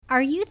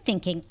Are you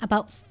thinking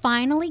about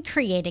finally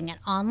creating an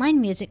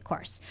online music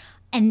course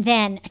and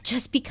then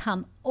just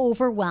become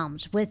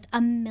overwhelmed with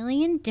a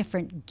million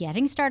different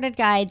getting started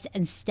guides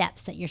and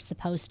steps that you're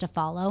supposed to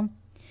follow?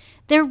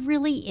 There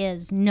really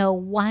is no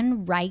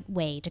one right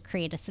way to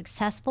create a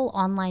successful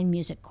online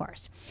music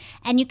course,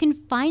 and you can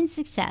find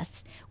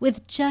success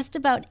with just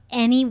about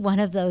any one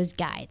of those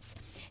guides.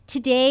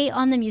 Today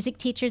on the Music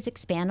Teachers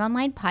Expand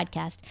Online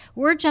podcast,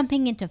 we're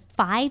jumping into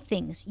 5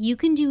 things you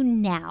can do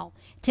now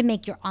to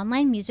make your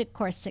online music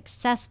course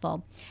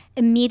successful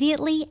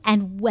immediately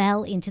and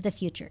well into the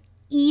future,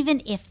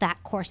 even if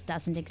that course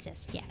doesn't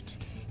exist yet.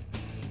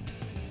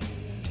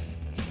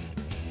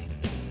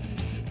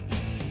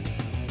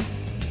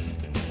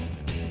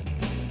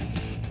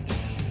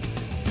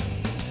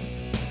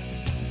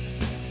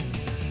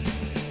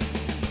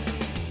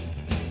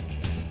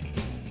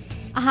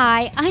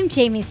 Hi, I'm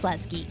Jamie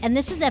Slutsky, and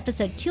this is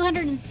episode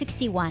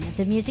 261 of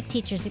the Music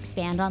Teachers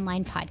Expand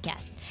Online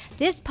podcast.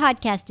 This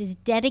podcast is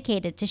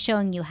dedicated to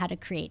showing you how to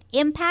create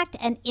impact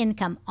and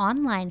income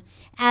online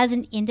as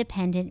an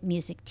independent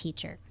music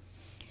teacher.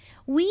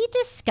 We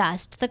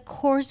discussed the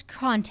course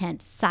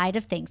content side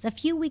of things a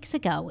few weeks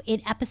ago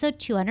in episode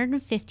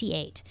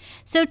 258.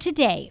 So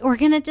today, we're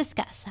going to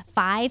discuss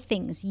 5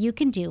 things you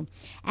can do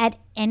at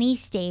any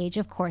stage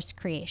of course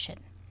creation.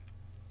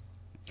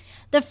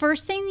 The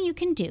first thing you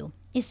can do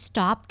is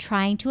stop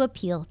trying to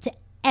appeal to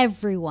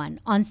everyone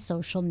on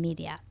social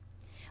media.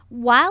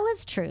 While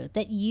it's true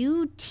that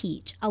you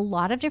teach a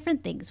lot of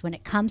different things when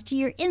it comes to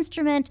your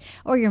instrument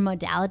or your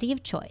modality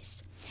of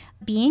choice,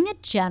 being a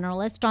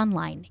generalist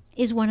online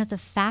is one of the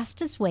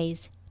fastest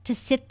ways to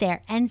sit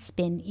there and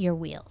spin your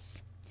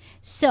wheels.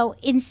 So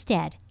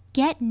instead,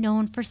 get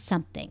known for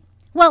something.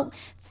 Well,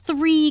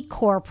 3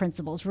 core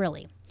principles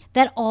really,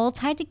 that all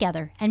tie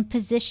together and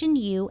position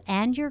you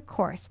and your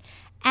course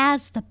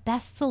as the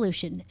best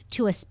solution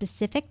to a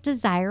specific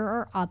desire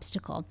or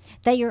obstacle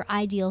that your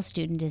ideal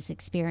student is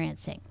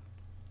experiencing.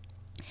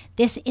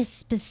 This is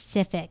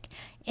specific.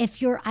 If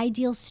your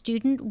ideal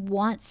student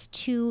wants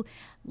to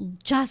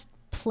just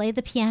play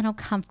the piano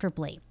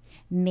comfortably,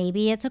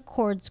 maybe it's a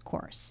chords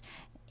course.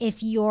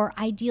 If your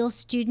ideal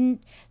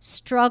student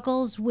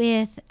struggles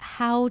with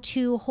how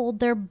to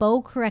hold their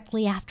bow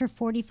correctly after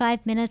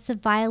 45 minutes of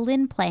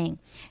violin playing,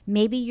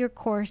 maybe your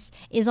course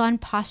is on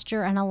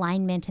posture and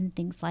alignment and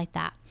things like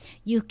that.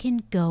 You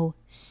can go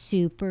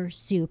super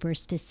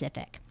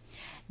specific.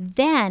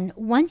 Then,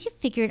 once you've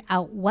figured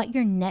out what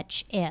your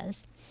niche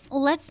is,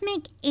 let's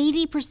make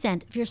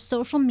 80% of your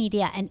social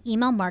media and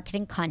email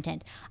marketing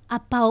content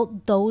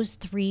about those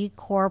 3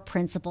 core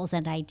principles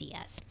and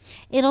ideas.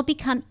 It'll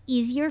become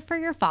easier for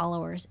your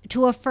followers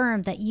to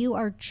affirm that you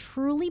are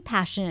truly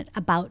passionate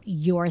about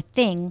your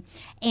thing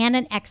and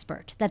an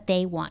expert that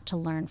they want to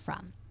learn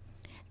from.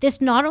 This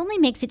not only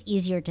makes it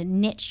easier to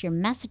niche your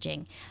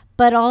messaging,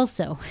 but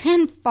also,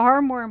 and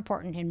far more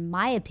important in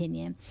my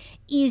opinion,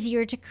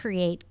 easier to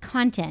create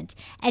content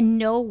and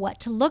know what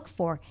to look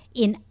for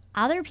in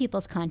other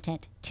people's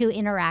content to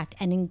interact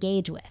and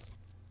engage with.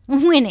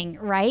 Winning,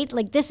 right?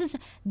 Like this is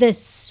the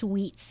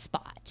sweet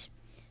spot.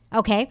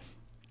 Okay?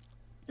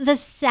 The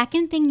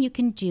second thing you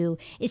can do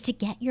is to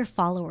get your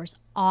followers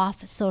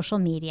off social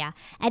media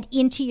and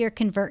into your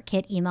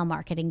ConvertKit email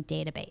marketing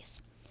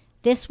database.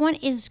 This one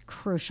is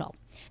crucial.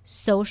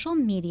 Social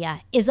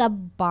media is a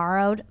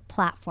borrowed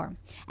platform,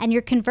 and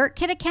your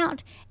ConvertKit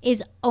account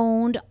is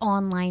owned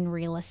online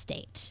real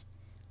estate.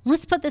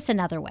 Let's put this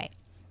another way.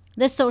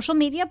 The social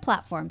media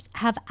platforms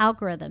have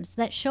algorithms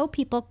that show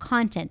people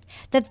content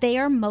that they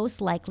are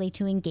most likely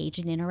to engage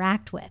and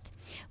interact with,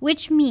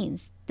 which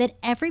means that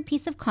every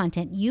piece of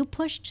content you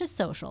push to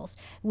socials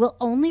will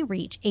only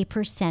reach a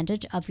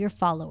percentage of your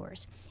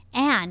followers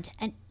and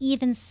an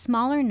even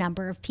smaller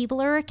number of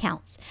people or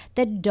accounts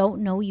that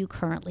don't know you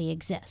currently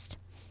exist.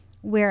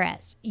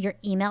 Whereas your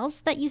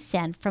emails that you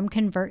send from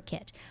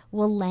ConvertKit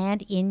will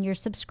land in your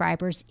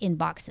subscribers'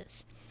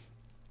 inboxes.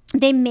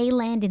 They may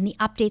land in the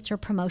updates or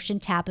promotion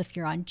tab if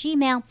you're on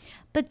Gmail,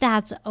 but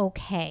that's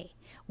okay.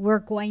 We're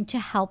going to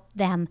help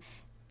them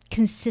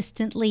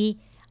consistently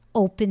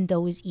open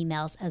those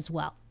emails as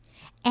well.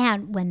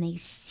 And when they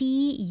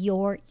see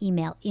your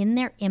email in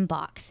their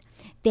inbox,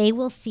 they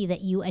will see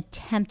that you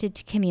attempted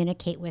to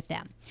communicate with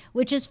them,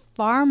 which is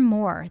far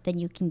more than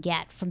you can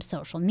get from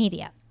social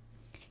media.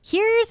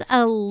 Here's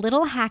a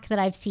little hack that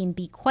I've seen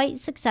be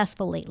quite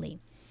successful lately.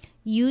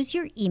 Use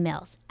your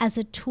emails as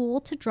a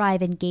tool to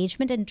drive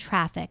engagement and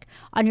traffic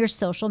on your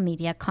social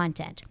media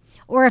content.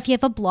 Or if you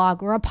have a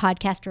blog or a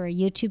podcast or a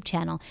YouTube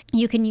channel,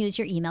 you can use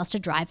your emails to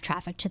drive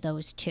traffic to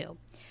those too.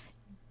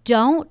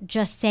 Don't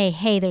just say,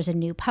 hey, there's a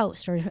new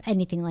post or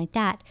anything like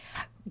that.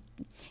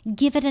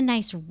 Give it a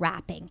nice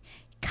wrapping.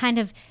 Kind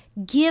of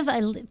give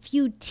a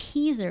few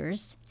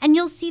teasers, and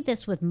you'll see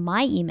this with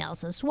my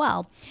emails as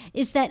well,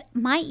 is that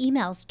my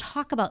emails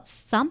talk about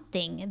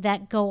something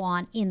that go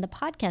on in the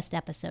podcast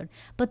episode,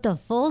 but the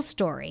full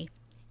story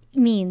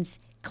means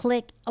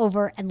click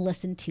over and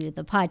listen to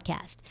the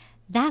podcast.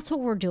 That's what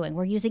we're doing.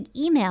 We're using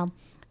email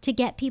to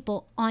get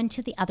people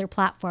onto the other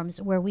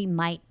platforms where we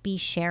might be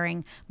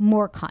sharing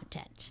more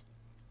content.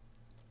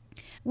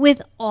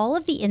 With all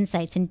of the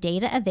insights and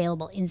data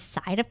available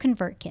inside of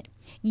ConvertKit,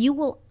 you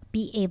will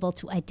be able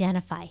to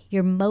identify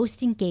your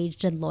most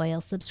engaged and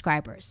loyal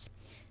subscribers.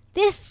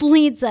 This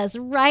leads us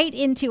right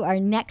into our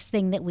next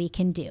thing that we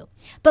can do.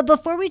 But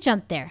before we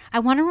jump there, I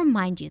want to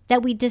remind you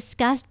that we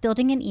discussed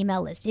building an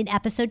email list in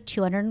episode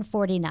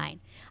 249.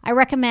 I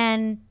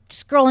recommend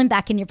scrolling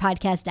back in your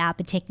podcast app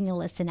and taking a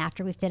listen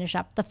after we finish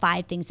up the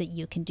 5 things that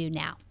you can do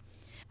now.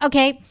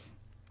 Okay,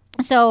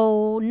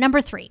 so number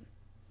 3.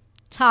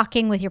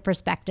 Talking with your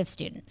prospective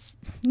students.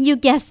 You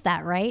guessed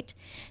that, right?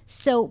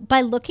 So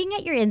by looking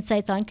at your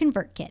insights on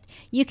ConvertKit,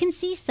 you can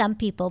see some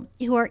people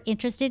who are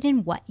interested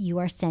in what you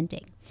are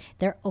sending.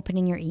 They're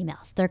opening your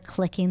emails. They're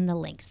clicking the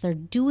links. They're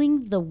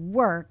doing the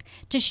work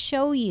to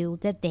show you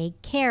that they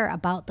care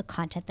about the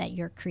content that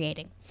you're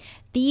creating.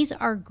 These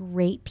are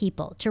great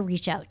people to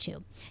reach out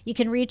to. You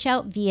can reach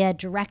out via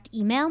direct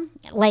email,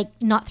 like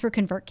not through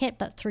ConvertKit,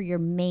 but through your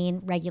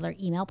main regular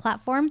email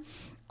platform,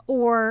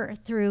 or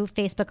through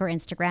Facebook or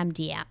Instagram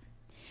DM.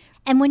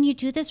 And when you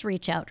do this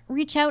reach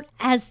out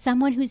as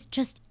someone who's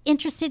just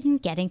interested in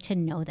getting to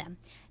know them,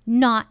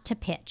 not to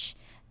pitch.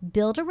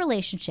 Build a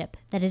relationship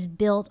that is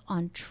built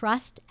on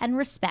trust and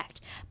respect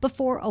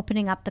before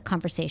opening up the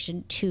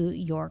conversation to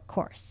your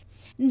course.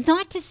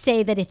 Not to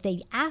say that if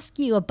they ask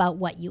you about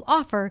what you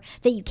offer,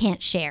 that you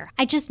can't share.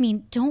 I just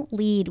mean don't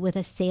lead with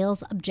a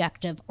sales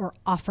objective or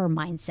offer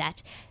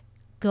mindset.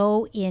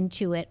 Go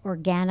into it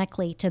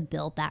organically to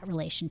build that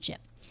relationship.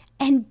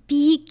 And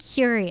be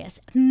curious,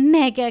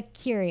 mega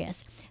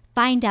curious.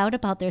 Find out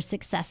about their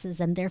successes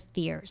and their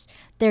fears,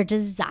 their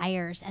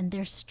desires and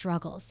their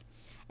struggles.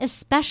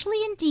 Especially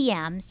in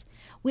DMs,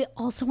 we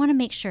also want to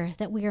make sure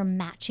that we are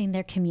matching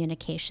their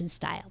communication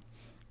style.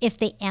 If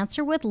they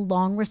answer with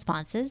long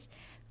responses,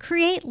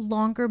 create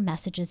longer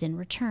messages in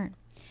return.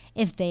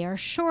 If they are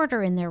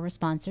shorter in their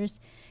responses,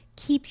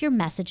 keep your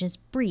messages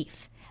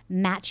brief.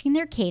 Matching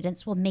their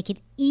cadence will make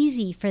it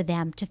easy for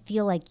them to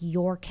feel like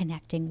you're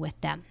connecting with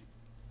them.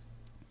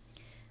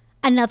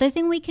 Another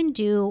thing we can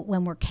do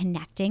when we're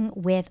connecting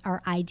with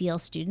our ideal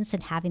students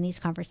and having these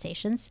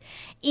conversations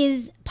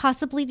is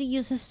possibly to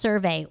use a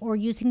survey or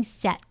using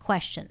set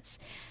questions.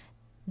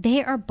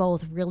 They are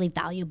both really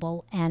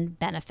valuable and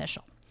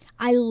beneficial.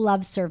 I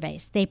love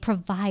surveys. They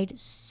provide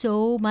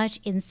so much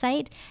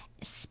insight,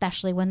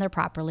 especially when they're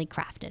properly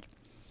crafted.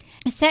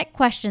 Set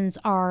questions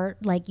are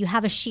like you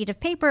have a sheet of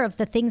paper of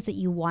the things that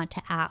you want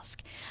to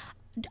ask.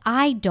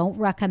 I don't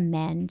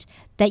recommend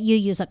that you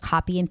use a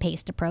copy and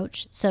paste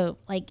approach. So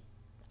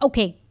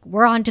okay,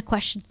 we're on to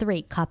question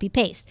 3, copy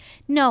paste.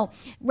 No,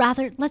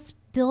 rather let's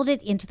build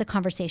it into the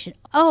conversation.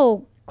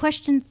 Oh,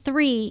 question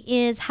 3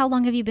 is how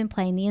long have you been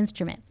playing the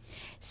instrument?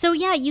 So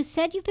yeah, you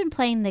said you've been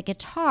playing the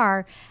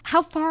guitar.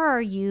 How far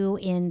are you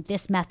in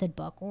this method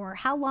book? Or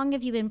how long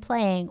have you been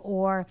playing?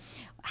 Or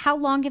how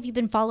long have you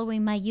been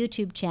following my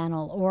YouTube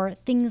channel? Or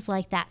things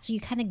like that. So you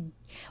kind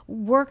of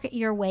work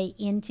your way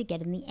into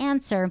getting the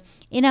answer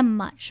in a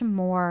much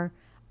more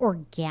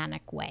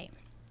organic way.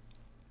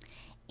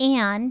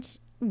 And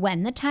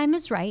when the time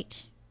is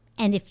right,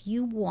 and if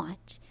you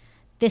want,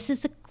 this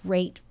is a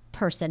great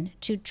person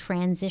to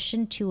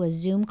transition to a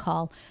Zoom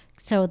call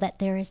so that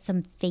there is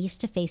some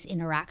face-to-face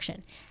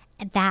interaction.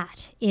 And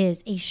that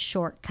is a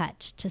shortcut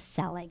to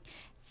selling.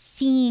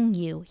 Seeing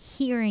you,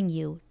 hearing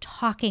you,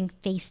 talking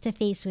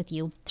face-to-face with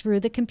you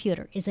through the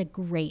computer is a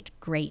great,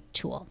 great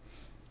tool.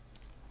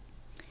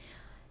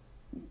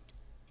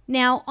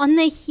 Now, on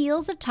the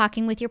heels of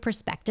talking with your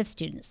prospective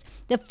students,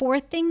 the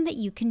 4th thing that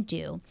you can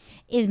do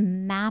is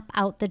map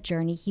out the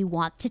journey you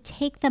want to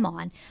take them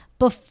on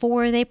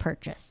before they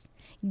purchase.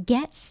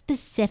 Get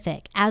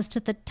specific as to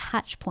the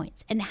touch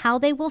points and how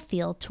they will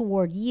feel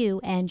toward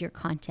you and your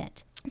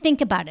content.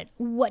 Think about it.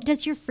 What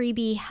does your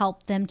freebie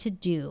help them to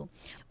do?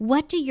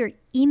 What do your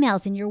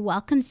emails in your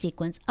welcome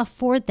sequence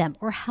afford them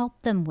or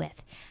help them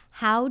with?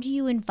 How do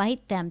you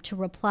invite them to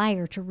reply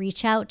or to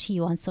reach out to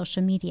you on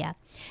social media?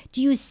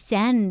 Do you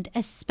send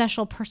a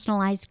special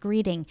personalized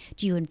greeting?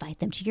 Do you invite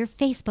them to your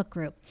Facebook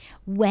group?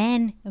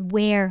 When,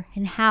 where,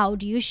 and how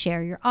do you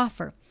share your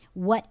offer?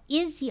 What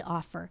is the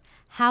offer?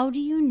 How do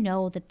you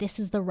know that this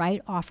is the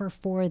right offer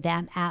for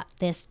them at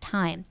this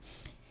time?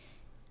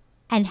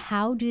 And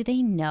how do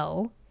they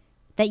know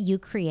that you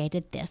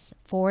created this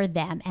for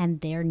them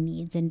and their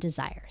needs and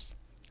desires?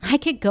 I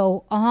could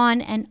go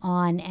on and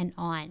on and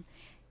on.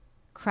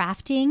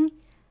 Crafting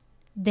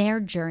their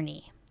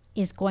journey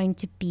is going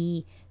to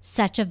be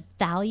such a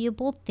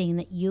valuable thing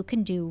that you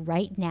can do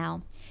right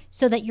now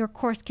so that your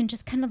course can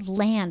just kind of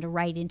land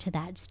right into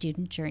that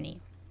student journey.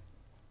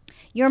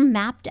 Your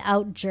mapped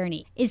out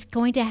journey is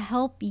going to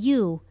help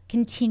you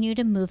continue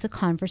to move the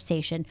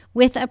conversation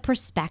with a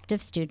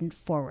prospective student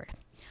forward.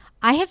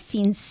 I have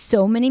seen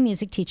so many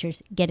music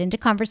teachers get into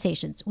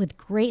conversations with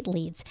great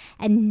leads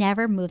and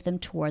never move them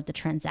toward the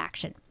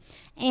transaction.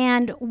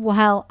 And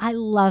while I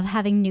love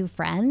having new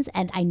friends,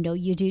 and I know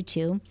you do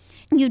too,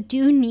 you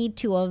do need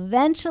to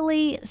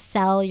eventually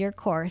sell your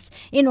course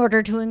in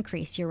order to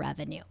increase your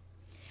revenue.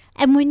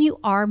 And when you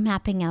are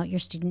mapping out your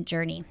student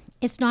journey,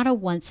 it's not a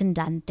once and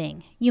done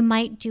thing. You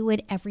might do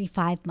it every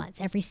 5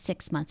 months, every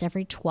 6 months,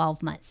 every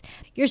 12 months.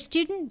 Your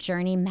student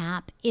journey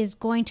map is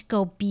going to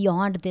go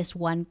beyond this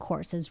one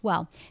course as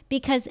well,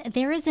 because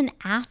there is an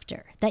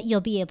after that you'll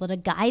be able to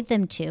guide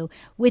them to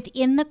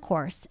within the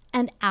course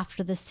and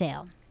after the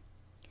sale.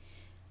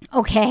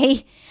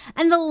 Okay,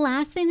 and the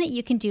last thing that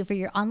you can do for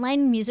your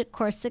online music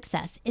course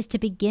success is to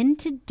begin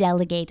to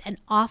delegate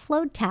and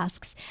offload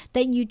tasks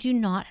that you do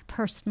not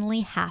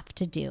personally have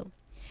to do.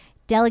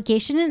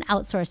 Delegation and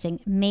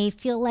outsourcing may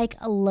feel like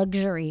a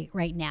luxury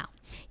right now,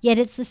 yet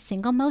it's the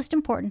single most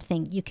important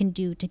thing you can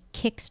do to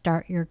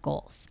kickstart your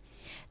goals.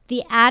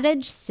 The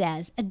adage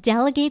says,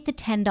 delegate the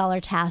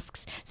 $10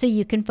 tasks so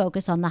you can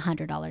focus on the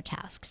 $100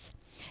 tasks.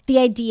 The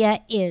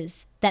idea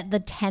is that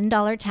the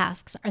 $10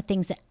 tasks are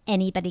things that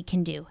anybody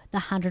can do. The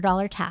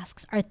 $100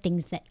 tasks are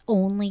things that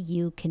only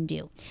you can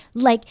do.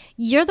 Like,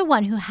 you're the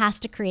one who has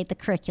to create the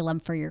curriculum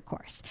for your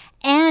course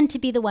and to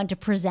be the one to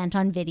present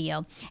on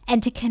video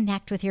and to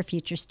connect with your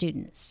future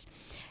students.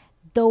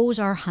 Those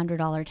are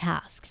 $100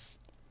 tasks.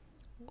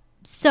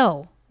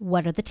 So,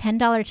 what are the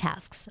 $10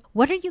 tasks?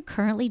 What are you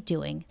currently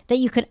doing that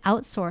you could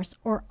outsource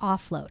or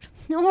offload?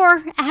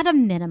 Or, at a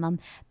minimum,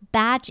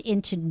 batch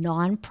into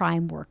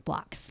non-prime work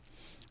blocks?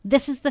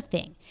 This is the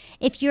thing.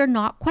 If you're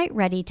not quite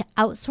ready to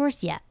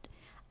outsource yet,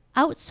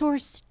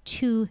 outsource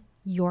to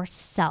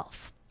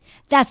yourself.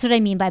 That's what I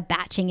mean by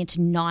batching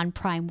into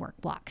non-prime work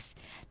blocks.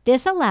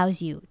 This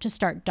allows you to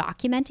start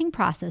documenting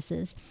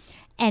processes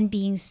and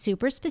being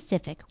super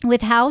specific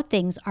with how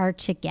things are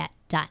to get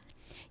done.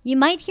 You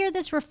might hear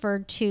this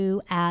referred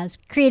to as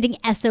creating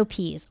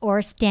SOPs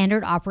or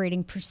standard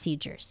operating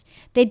procedures.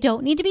 They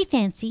don't need to be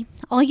fancy.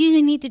 All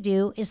you need to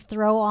do is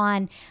throw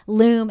on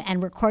Loom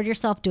and record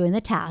yourself doing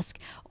the task,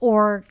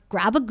 or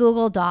grab a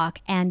Google Doc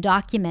and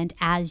document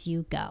as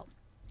you go.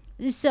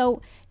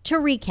 So, to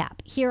recap,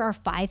 here are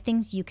 5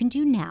 things you can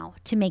do now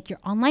to make your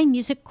online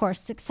music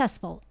course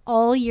successful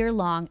all year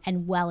long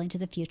and well into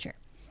the future.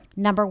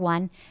 Number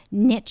 1,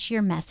 niche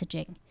your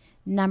messaging.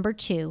 Number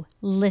 2,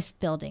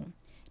 list building.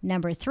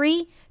 Number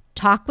 3,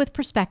 talk with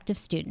prospective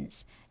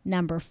students.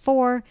 Number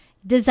 4,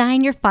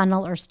 design your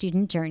funnel or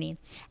student journey.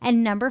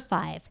 And number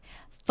 5,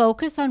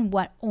 focus on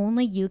what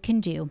only you can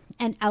do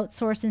and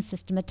outsource and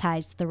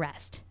systematize the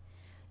rest.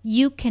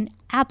 You can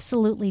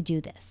absolutely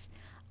do this.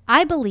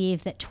 I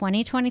believe that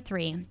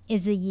 2023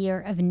 is the year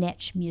of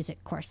niche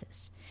music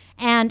courses.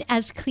 And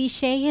as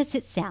cliche as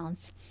it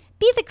sounds,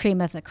 be the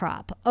cream of the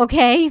crop,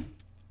 okay?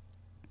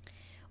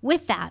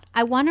 With that,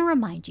 I want to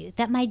remind you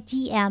that my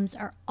DMs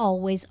are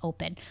always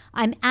open.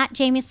 I'm at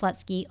Jamie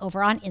Slutsky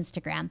over on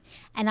Instagram,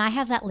 and I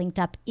have that linked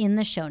up in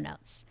the show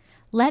notes.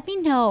 Let me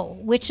know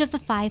which of the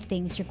 5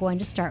 things you're going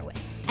to start with,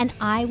 and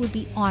I would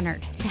be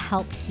honored to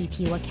help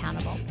keep you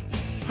accountable.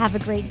 Have a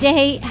great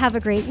day, have a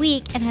great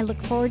week, and I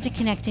look forward to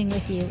connecting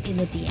with you in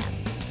the DM.